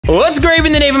What's gravy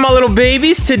in the name of my little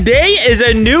babies? Today is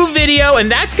a new video,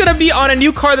 and that's gonna be on a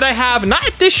new car that I have, not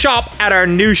at this shop, at our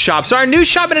new shop. So our new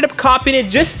shop ended up copying it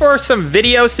just for some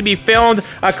videos to be filmed,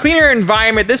 a cleaner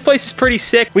environment. This place is pretty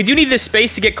sick. We do need this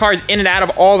space to get cars in and out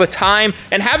of all the time,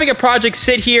 and having a project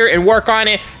sit here and work on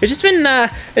it, it's just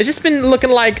been looking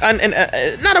like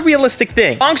not a realistic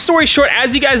thing. Long story short,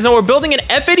 as you guys know, we're building an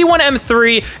F81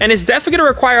 M3, and it's definitely gonna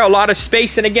require a lot of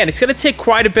space, and again, it's gonna take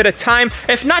quite a bit of time,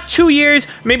 if not 2 years,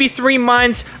 maybe 3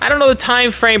 months. I don't know the time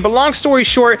frame, but long story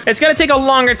short, it's gonna take a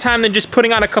longer time than just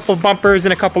putting on a couple bumpers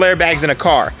and a couple airbags in a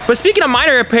car. But speaking of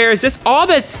minor repairs, that's all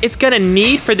that it's gonna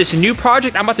need for this new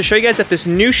project I'm about to show you guys at this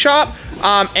new shop.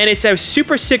 And it's a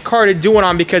super sick car to do it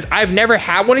on because I've never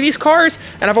had one of these cars,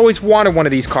 and I've always wanted one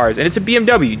of these cars, and it's a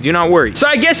BMW, do not worry. So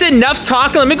I guess enough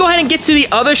talking, let me go ahead and get to the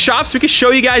other shop so we can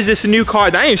show you guys this new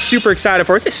car that I am super excited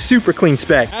for. It's a super clean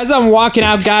spec. As I'm walking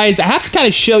out, guys, I have to kind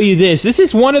of show you this. This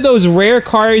is one of those rare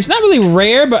cars, not really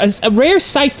rare, but a rare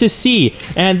sight to see.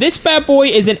 And this bad boy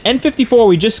is an N54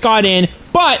 we just got in,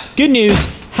 but good news,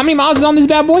 how many miles is on this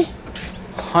bad boy?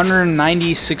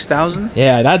 196,000.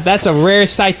 Yeah, that's a rare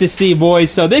sight to see,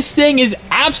 boys. So this thing is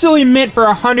absolutely meant for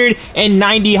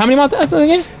 190. How many miles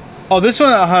again? Oh, this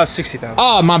one 60,000.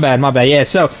 Oh, my bad. Yeah,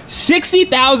 so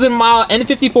 60,000 mile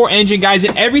N54 engine, guys,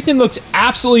 and everything looks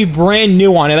absolutely brand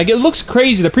new on it. Like, it looks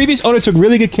crazy. The previous owner took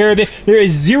really good care of it. There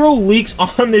is 0 leaks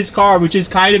on this car, which is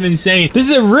kind of insane. This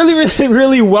is a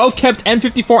really well-kept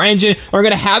N54 engine. We're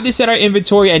gonna have this at our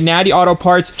inventory at Natty Auto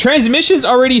Parts. Transmissions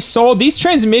already sold. These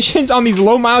transmissions on these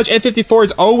low-mileage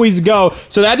N54s always go,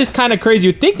 so that is kind of crazy.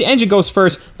 You'd think the engine goes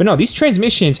first, but no, these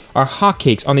transmissions are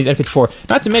hotcakes on these N54.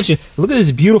 Not to mention, look at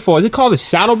this beautiful, is it called a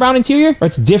saddle brown interior? Or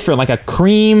it's different, like a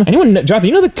cream? Anyone, Jonathan,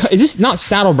 you know is this not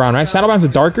saddle brown, right? Saddle brown's a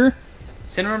darker?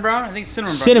 Cinnamon brown? I think it's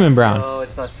cinnamon brown. Cinnamon brown. No,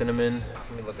 it's not cinnamon.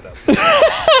 Let me look it up.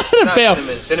 Not fail.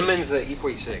 Cinnamon. Cinnamon's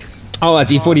E46. Oh,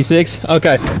 that's E46?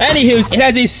 Okay. Anywho's, it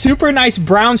has a super nice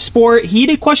brown sport.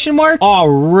 Heated question mark? Oh,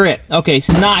 rip. Okay,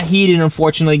 it's not heated,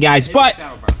 unfortunately, guys, but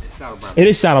it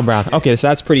is saddle brown. Okay, so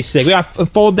that's pretty sick. We got a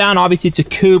fold down. Obviously, it's a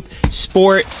coupe,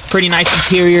 sport, pretty nice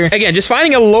interior. Again, just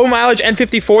finding a low mileage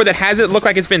N54 that hasn't looked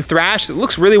like it's been thrashed. It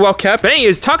looks really well kept. But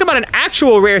anyways, talking about an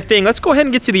actual rare thing, let's go ahead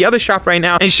and get to the other shop right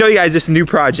now and show you guys this new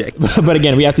project. But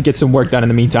again, we have to get some work done in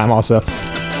the meantime also.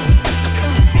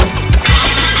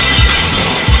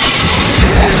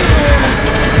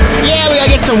 Yeah, we gotta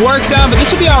get some work done, but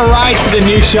this will be our ride to the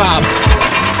new shop.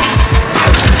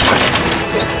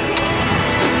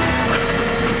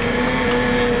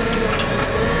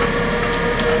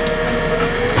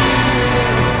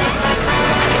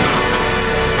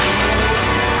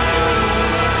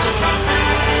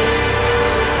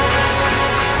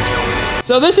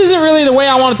 So this isn't really the way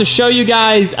I wanted to show you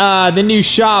guys the new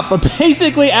shop, but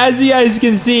basically, as you guys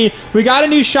can see, we got a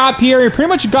new shop here. We pretty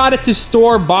much got it to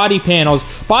store body panels.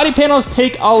 Body panels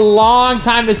take a long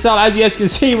time to sell. As you guys can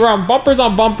see, we're on bumpers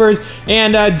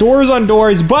and doors on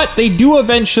doors, but they do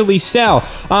eventually sell.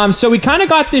 So we kind of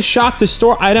got this shop to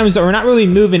store items that we're not really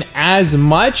moving as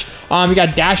much. We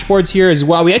got dashboards here as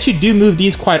well. We actually do move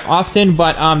these quite often,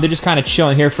 but they're just kind of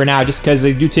chilling here for now just because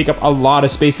they do take up a lot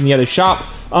of space in the other shop.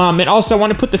 And also I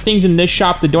want to put the things in this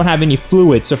shop that don't have any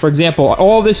fluids. So for example,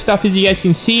 all this stuff, as you guys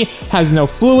can see, has no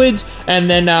fluids. And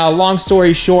then long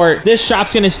story short, this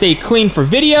shop's going to stay clean for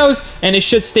videos, and it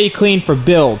should stay clean for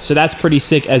builds. So that's pretty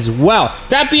sick as well.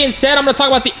 That being said, I'm going to talk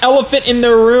about the elephant in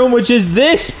the room, which is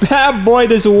this bad boy,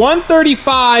 this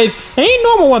 135. It ain't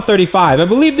normal 135. I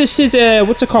believe this is a,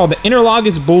 what's it called? The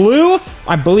Interlagos blue?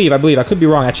 I believe. I could be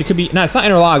wrong. Actually, it could be, no, it's not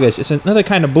Interlagos. It's another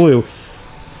kind of blue.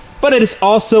 But it is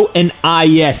also an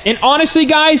IS. And honestly,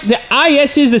 guys, the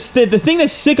IS is the thing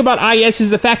that's sick about IS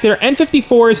is the fact there are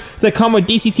N54s that come with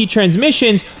DCT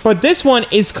transmissions, but this one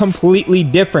is completely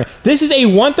different. This is a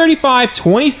 135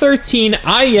 2013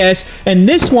 IS, and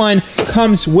this one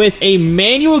comes with a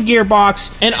manual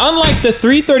gearbox. And unlike the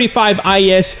 335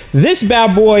 IS, this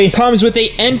bad boy comes with a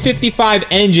N55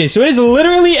 engine. So it is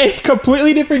literally a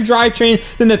completely different drivetrain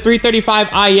than the 335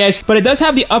 IS, but it does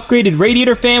have the upgraded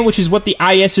radiator fan, which is what the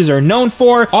ISs are known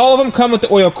for. All of them come with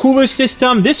the oil cooler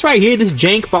system. This right here, this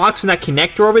jank box and that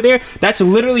connector over there, that's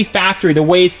literally factory the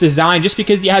way it's designed, just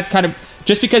because you had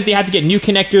they had to get new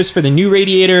connectors for the new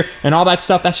radiator and all that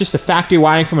stuff. That's just the factory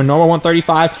wiring from a normal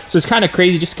 135. So it's kind of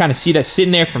crazy just to kind of see that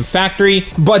sitting there from factory.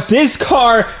 But this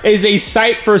car is a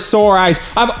sight for sore eyes.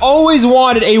 I've always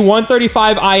wanted a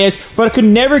 135 IS, but I could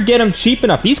never get them cheap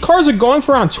enough. These cars are going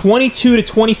for around $22,000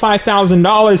 to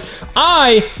 $25,000.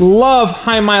 I love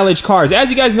high mileage cars. As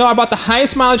you guys know, I bought the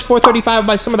highest mileage 435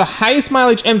 by some of the highest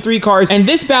mileage M3 cars, and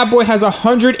this bad boy has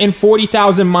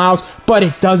 140,000 miles. but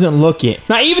it doesn't look it.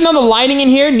 Now, even though the lighting in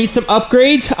here needs some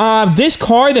upgrades, this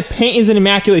car, the paint is in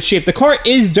immaculate shape. The car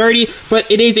is dirty, but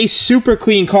it is a super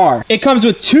clean car. It comes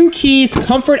with 2 keys,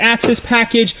 comfort access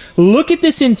package. Look at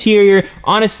this interior.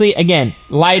 Honestly, again,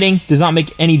 lighting does not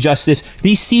make any justice.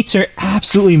 These seats are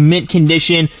absolutely mint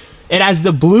condition. It has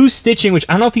the blue stitching, which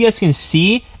I don't know if you guys can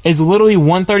see, is literally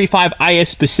 135 IS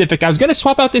specific. I was gonna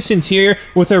swap out this interior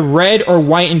with a red or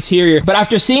white interior, but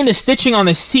after seeing the stitching on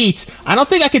the seats, I don't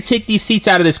think I could take these seats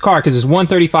out of this car because it's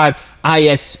 135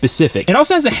 IS specific. It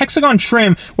also has the hexagon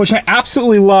trim, which I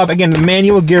absolutely love. Again, the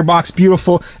manual gearbox,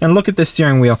 beautiful. And look at the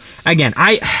steering wheel. Again,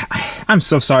 I'm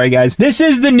so sorry, guys. This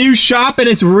is the new shop, and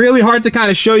it's really hard to kind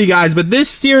of show you guys, but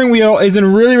this steering wheel is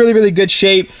in really good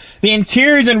shape. The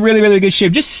interior is in really good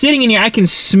shape. Just sitting in here, I can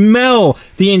smell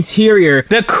the interior.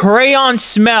 The crayon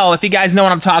smell, if you guys know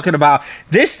what I'm talking about.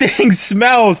 This thing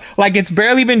smells like it's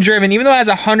barely been driven, even though it has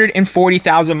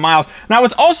 140,000 miles. Now,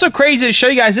 what's also crazy to show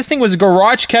you guys, this thing was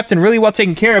garage kept and really well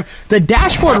taken care of. The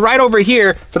dashboard right over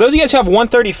here, for those of you guys who have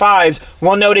 135s,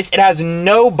 will notice it has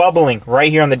no bubbling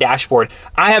right here on the dashboard.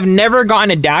 I have never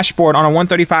gotten a dashboard on a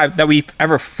 135 that we've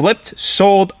ever flipped,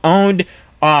 sold, owned,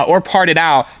 or parted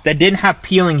out that didn't have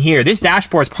peeling here. This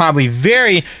dashboard is probably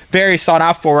very sought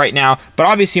out for right now, but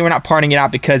obviously we're not parting it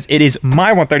out because it is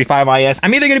my 135 IS.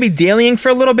 I'm either going to be dailying for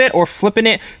a little bit or flipping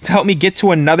it to help me get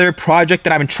to another project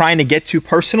that I've been trying to get to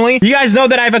personally. You guys know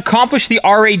that I've accomplished the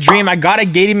R8 dream. I got a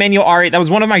gated manual R8. That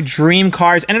was one of my dream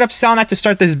cars. Ended up selling that to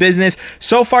start this business.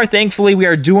 So far, thankfully, we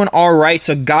are doing all right,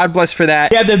 so God bless for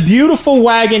that. Yeah, the beautiful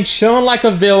wagon chilling like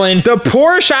a villain. The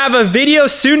Porsche, I have a video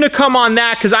soon to come on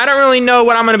that because I don't really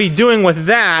know what I'm going to be doing with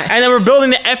that. And then we're building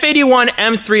the F81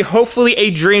 M3, hopefully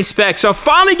a dream spec. So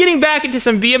finally getting back into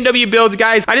some BMW builds,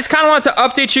 guys. I just kind of want to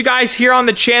update you guys here on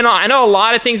the channel. I know a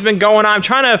lot of things been going on.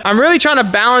 I'm really trying to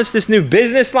balance this new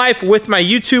business life with my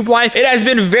YouTube life. It has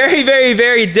been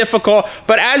very difficult,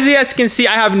 but as you guys can see,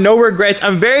 I have no regrets.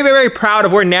 I'm very proud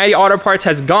of where Natty Auto Parts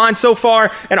has gone so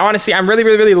far, and honestly, I'm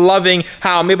really loving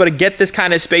how I'm able to get this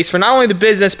kind of space for not only the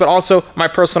business, but also my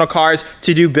personal cars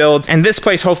to do builds. And this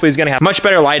place hopefully is gonna have much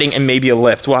better lighting and maybe a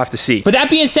lift. We'll have to see. But that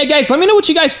being said, guys, let me know what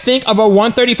you guys think of a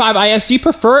 135 IS. Do you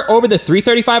prefer it over the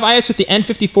 335 IS with the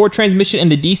N54 transmission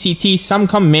and the DCT? Some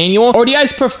come manual. Or do you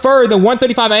guys prefer the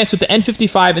 135 IS with the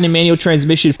N55 and the manual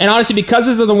transmission? And honestly, because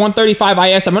this is the 135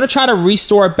 IS, I'm going to try to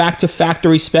restore it back to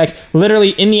factory spec, literally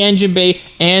in the engine bay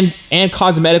and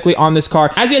cosmetically on this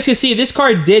car. As you guys can see, this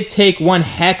car did take one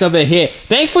heck of a hit.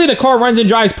 Thankfully, the car runs and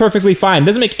drives perfectly fine.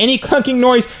 Doesn't make any clunking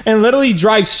noise and literally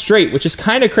drives straight, which is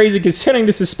kind of crazy considering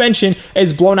this suspension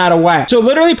is blown out of whack. So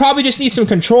literally probably just needs some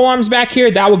control arms back here.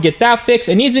 That will get that fixed.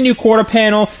 It needs a new quarter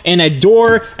panel and a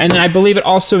door, and then I believe it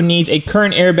also needs a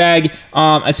current airbag,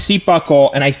 a seat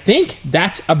buckle, and I think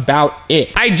that's about it.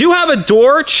 I do have a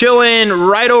door chilling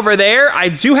right over there. I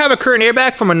do have a current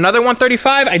airbag from another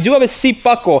 135. I do have a seat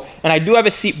buckle, and I do have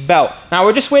a seat belt. Now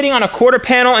we're just waiting on a quarter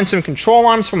panel and some control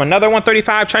arms from another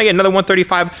 135, trying to get another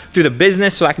 135 through the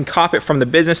business so I can cop it from the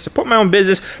business, support my own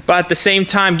business, but at the same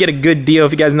time get a good deal,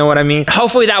 if you guys know what I mean.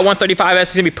 Hopefully that 135S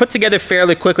is gonna be put together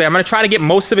fairly quickly. I'm gonna try to get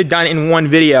most of it done in one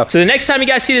video. So the next time you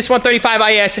guys see this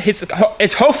 135IS,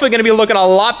 it's hopefully gonna be looking a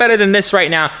lot better than this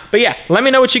right now. But yeah, let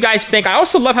me know what you guys think. I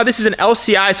also love how this is an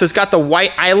LCI, so it's got the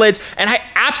white eyelids, and I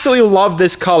absolutely love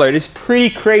this color. It is pretty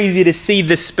crazy to see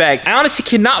this spec. I honestly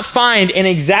cannot find an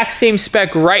exact same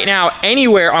spec right now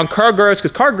anywhere on Car Girls,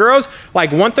 because Car Girls,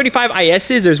 like 135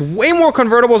 ISs, there's way more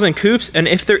convertibles and coupes, and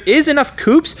if there is enough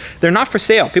coupes, they're not for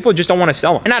sale. People just don't want to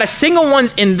sell them. And not a single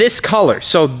one's in this color,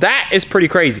 so that is pretty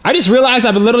crazy. I just realized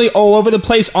I've been literally all over the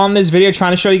place on this video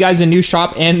trying to show you guys a new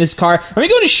shop and this car. Let me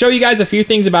go and show you guys a few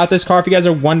things about this car if you guys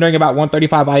are wondering about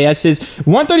 135 ISs.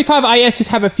 135 ISs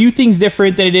have a few things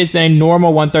different than it is than a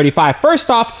normal 135. First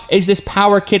off is this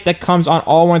power kit that comes on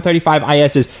all 135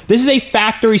 ISs. This is a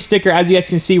factory sticker, as you guys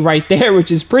can see right there,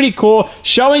 which is pretty cool,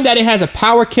 showing that it has a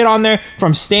power kit on there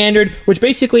from standard, which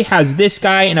basically has this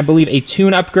guy and I believe a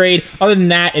tune upgrade. Other than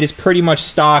that, it is pretty much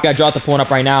stock. I dropped the phone up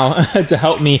right now to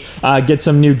help me get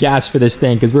some new gas for this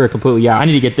thing because we're completely out. I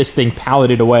need to get this thing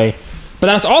palleted away. But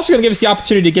that's also going to give us the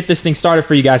opportunity to get this thing started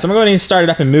for you guys. So I'm going to go ahead and start it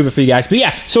up and move it for you guys. But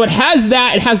yeah, so it has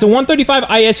that. It has the 135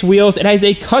 IS wheels. It has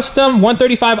a custom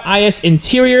 135 IS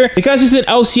interior. Because it's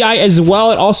an LCI as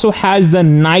well, it also has the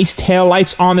nice tail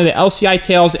lights on there, the LCI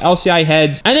tails, the LCI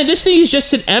heads. And then this thing is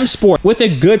just an M Sport with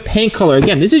a good paint color.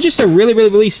 Again, this is just a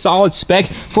really solid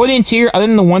spec for the interior. Other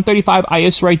than the 135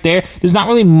 IS right there, there's not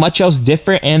really much else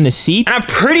different in the seat. And I'm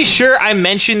pretty sure I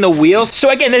mentioned the wheels.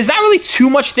 So again, there's not really too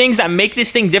much things that make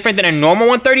this thing different than a normal normal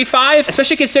 135,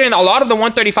 especially considering a lot of the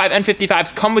 135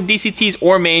 N55s come with DCTs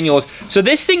or manuals. So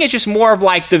this thing is just more of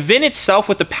like the VIN itself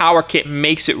with the power kit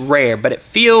makes it rare, but it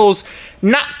feels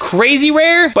not crazy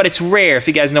rare, but it's rare, if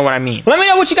you guys know what I mean. Let me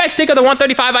know what you guys think of the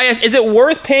 135 IS. Is it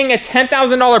worth paying a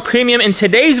 $10,000 premium in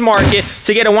today's market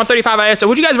to get a 135 IS, or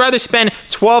would you guys rather spend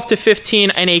 12 to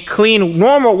 15 in a clean,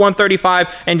 normal 135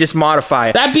 and just modify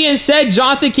it? That being said,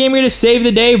 Jonathan came here to save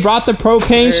the day, brought the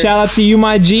propane. Shout out to you,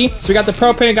 my G. So we got the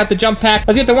propane, got the jump pack.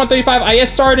 Let's get the 135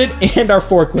 IS started and our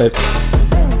forklift.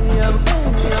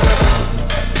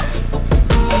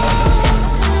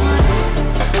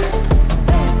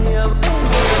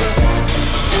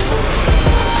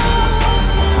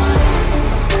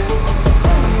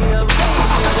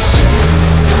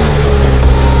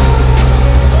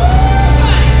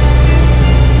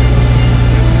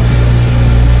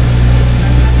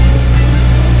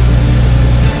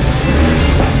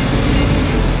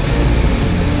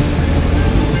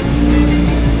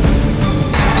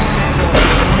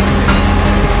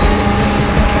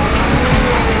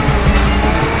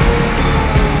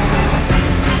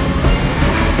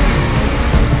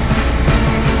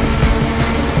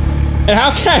 And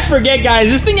how can I forget, guys?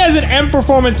 This thing has an M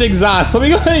Performance exhaust. Let me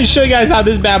go ahead and show you guys how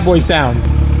this bad boy sounds.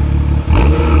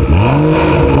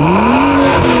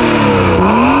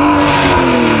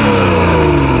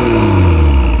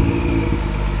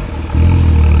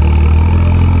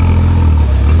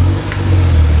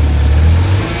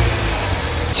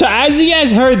 So as you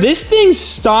guys heard, this thing's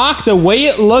stock, the way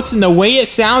it looks and the way it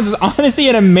sounds is honestly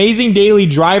an amazing daily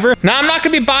driver. Now, I'm not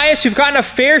gonna be biased. We've gotten a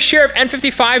fair share of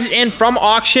N55s in from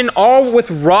auction, all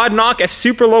with rod knock at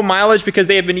super low mileage because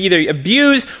they have been either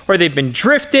abused or they've been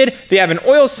drifted. They have an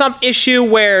oil sump issue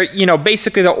where, you know,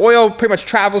 basically the oil pretty much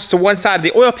travels to one side of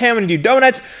the oil pan when you do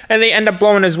donuts and they end up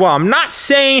blowing as well. I'm not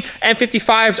saying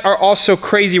N55s are also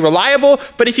crazy reliable,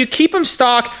 but if you keep them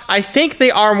stock, I think they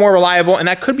are more reliable, and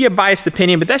that could be a biased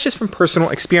opinion, but that's just from personal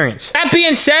experience. That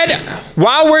being said,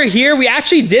 while we're here, we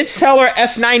actually did sell our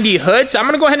F90 hood. So I'm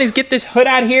gonna go ahead and get this hood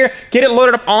out here, get it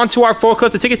loaded up onto our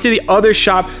forklift to take it to the other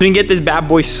shop and get this bad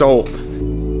boy sold.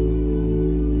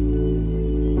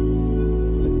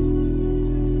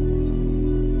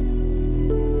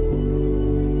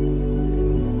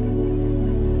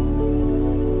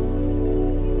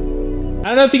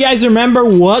 I don't know if you guys remember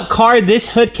what car this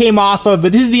hood came off of,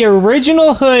 but this is the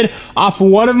original hood off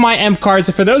one of my M cars.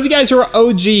 So for those of you guys who are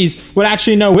OGs would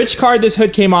actually know which car this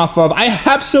hood came off of. I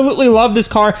absolutely love this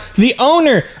car. The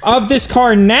owner of this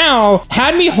car now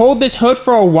had me hold this hood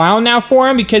for a while now for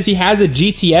him because he has a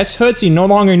GTS hood, so he no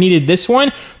longer needed this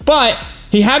one. But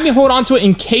he had me hold on to it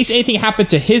in case anything happened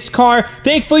to his car.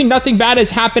 Thankfully, nothing bad has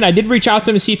happened. I did reach out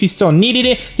to him to see if he still needed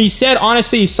it. He said,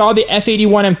 honestly, he saw the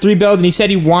F81 M3 build and he said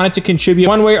he wanted to contribute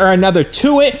one way or another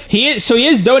to it. So he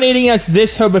is donating us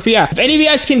this hood. But yeah, if any of you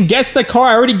guys can guess the car,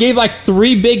 I already gave like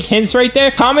 3 big hints right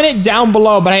there. Comment it down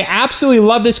below. But I absolutely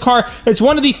love this car. It's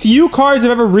one of the few cars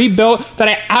I've ever rebuilt that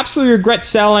I absolutely regret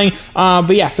selling.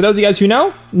 But yeah, for those of you guys who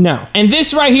know, no. And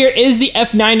this right here is the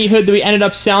F90 hood that we ended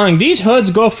up selling. These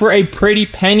hoods go for a pretty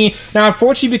penny. Now,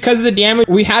 unfortunately, because of the damage,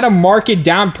 we had to mark it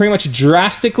down pretty much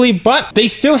drastically, but they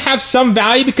still have some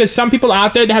value because some people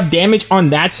out there that have damage on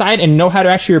that side and know how to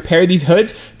actually repair these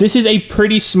hoods, this is a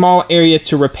pretty small area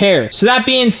to repair. So that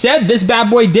being said, this bad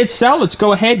boy did sell. Let's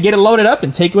go ahead, get it loaded up,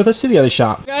 and take it with us to the other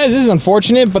shop. Guys, this is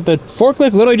unfortunate, but the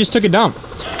forklift literally just took a dump.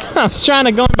 I was trying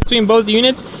to go in between both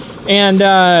units, and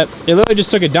it literally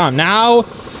just took a dump. Now,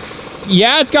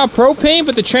 yeah, it's got propane,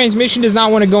 but the transmission does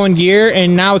not want to go in gear,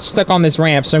 and now it's stuck on this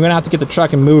ramp, so I'm gonna have to get the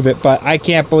truck and move it. But I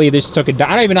can't believe this took a dump.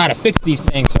 I don't even know how to fix these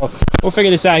things, so we'll figure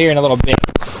this out here in a little bit.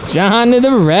 John to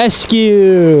the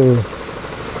rescue.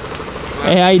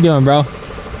 Hey, how you doing, bro?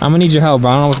 I'm gonna need your help,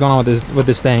 bro. I don't know what's going on with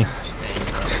this thing.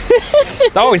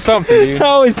 It's always something, dude.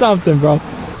 Always something, bro.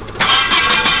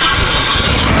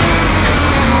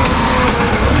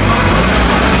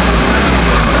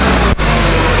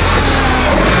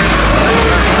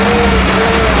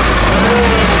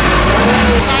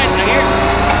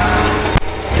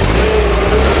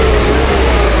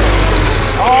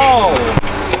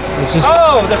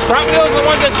 Oh, the front wheels are the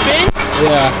ones that spin?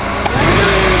 Yeah.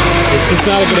 It's just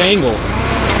not a good angle.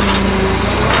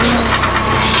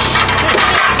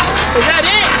 Is that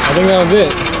it? I think that was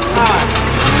it.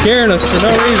 You're scaring us for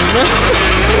no reason, bro.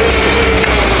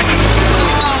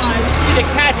 I just need to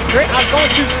catch a grip. I was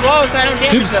going too slow so I don't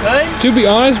damage the hood. To be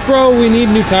honest, bro, we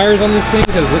need new tires on this thing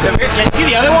because look at it. Can you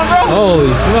see the other one, bro? Holy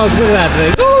smokes, look at that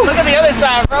thing. Ooh, look at the other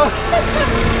side, bro.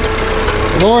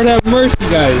 Lord have mercy,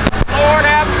 guys. Lord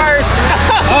have mercy.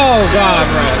 Oh God,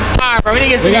 bro. All right, bro, we need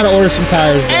to get some. We gotta order some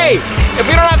tires, bro. Hey, if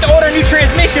we don't have to order a new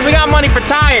transmission, we got money for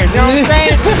tires. You know what I'm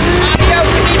saying?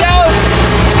 Adios, amigos.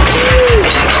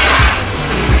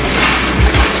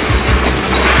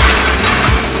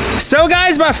 So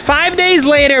guys, about 5 days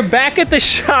later, back at the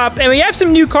shop, and we have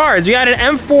some new cars. We got an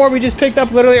M4 we just picked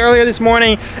up literally earlier this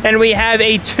morning, and we have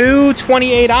a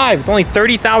 228i with only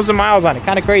 30,000 miles on it.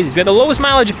 Kind of crazy. So we have the lowest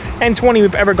mileage N20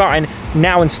 we've ever gotten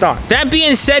now in stock. That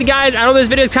being said, guys, I know this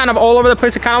video is kind of all over the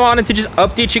place. I kind of wanted to just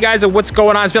update you guys of what's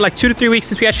going on. It's been like 2 to 3 weeks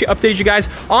since we actually updated you guys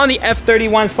on the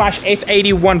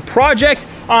F31/F81 project.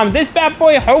 This bad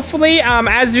boy, hopefully,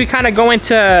 as we kind of go into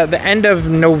the end of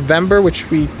November,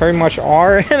 which we very much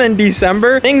are, and then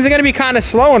December, things are going to be kind of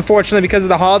slow, unfortunately, because of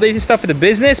the holidays and stuff for the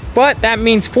business. But that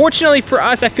means, fortunately for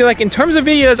us, I feel like in terms of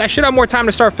videos, I should have more time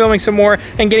to start filming some more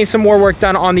and getting some more work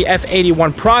done on the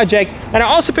F81 project. And I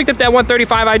also picked up that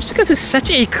 135i just because it's such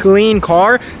a clean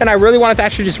car, and I really wanted to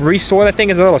actually just restore that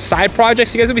thing as a little side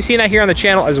project. So you guys will be seeing that here on the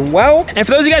channel as well. And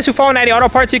for those of you guys who follow Natty Auto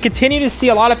Parts, you continue to see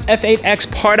a lot of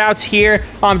F8X part outs here.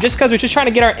 Just because we're just trying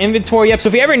to get our inventory up. So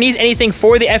if we ever need anything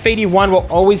for the F81, we'll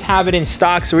always have it in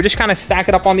stock. So we're just kind of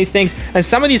stacking up on these things. And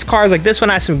some of these cars, like this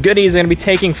one, has some goodies they're going to be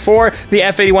taking for the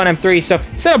F81 M3. So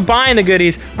instead of buying the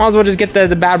goodies, might as well just get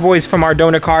the bad boys from our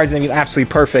donor cars and be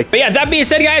absolutely perfect. But yeah, that being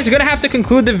said, guys, we're going to have to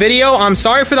conclude the video. I'm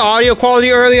sorry for the audio quality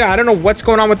earlier. I don't know what's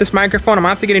going on with this microphone. I'm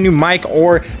going to have to get a new mic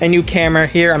or a new camera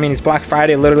here. I mean, it's Black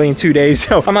Friday literally in 2 days.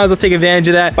 So I might as well take advantage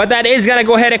of that. But that is going to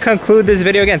go ahead and conclude this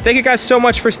video. Again, thank you guys so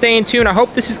much for staying tuned. I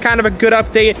hope this is kind of a good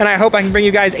update, and I hope I can bring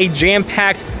you guys a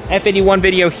jam-packed F81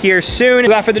 video here soon.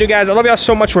 Without further ado, guys, I love y'all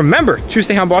so much. Remember to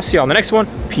stay humble. I'll see you on the next one.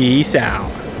 Peace out.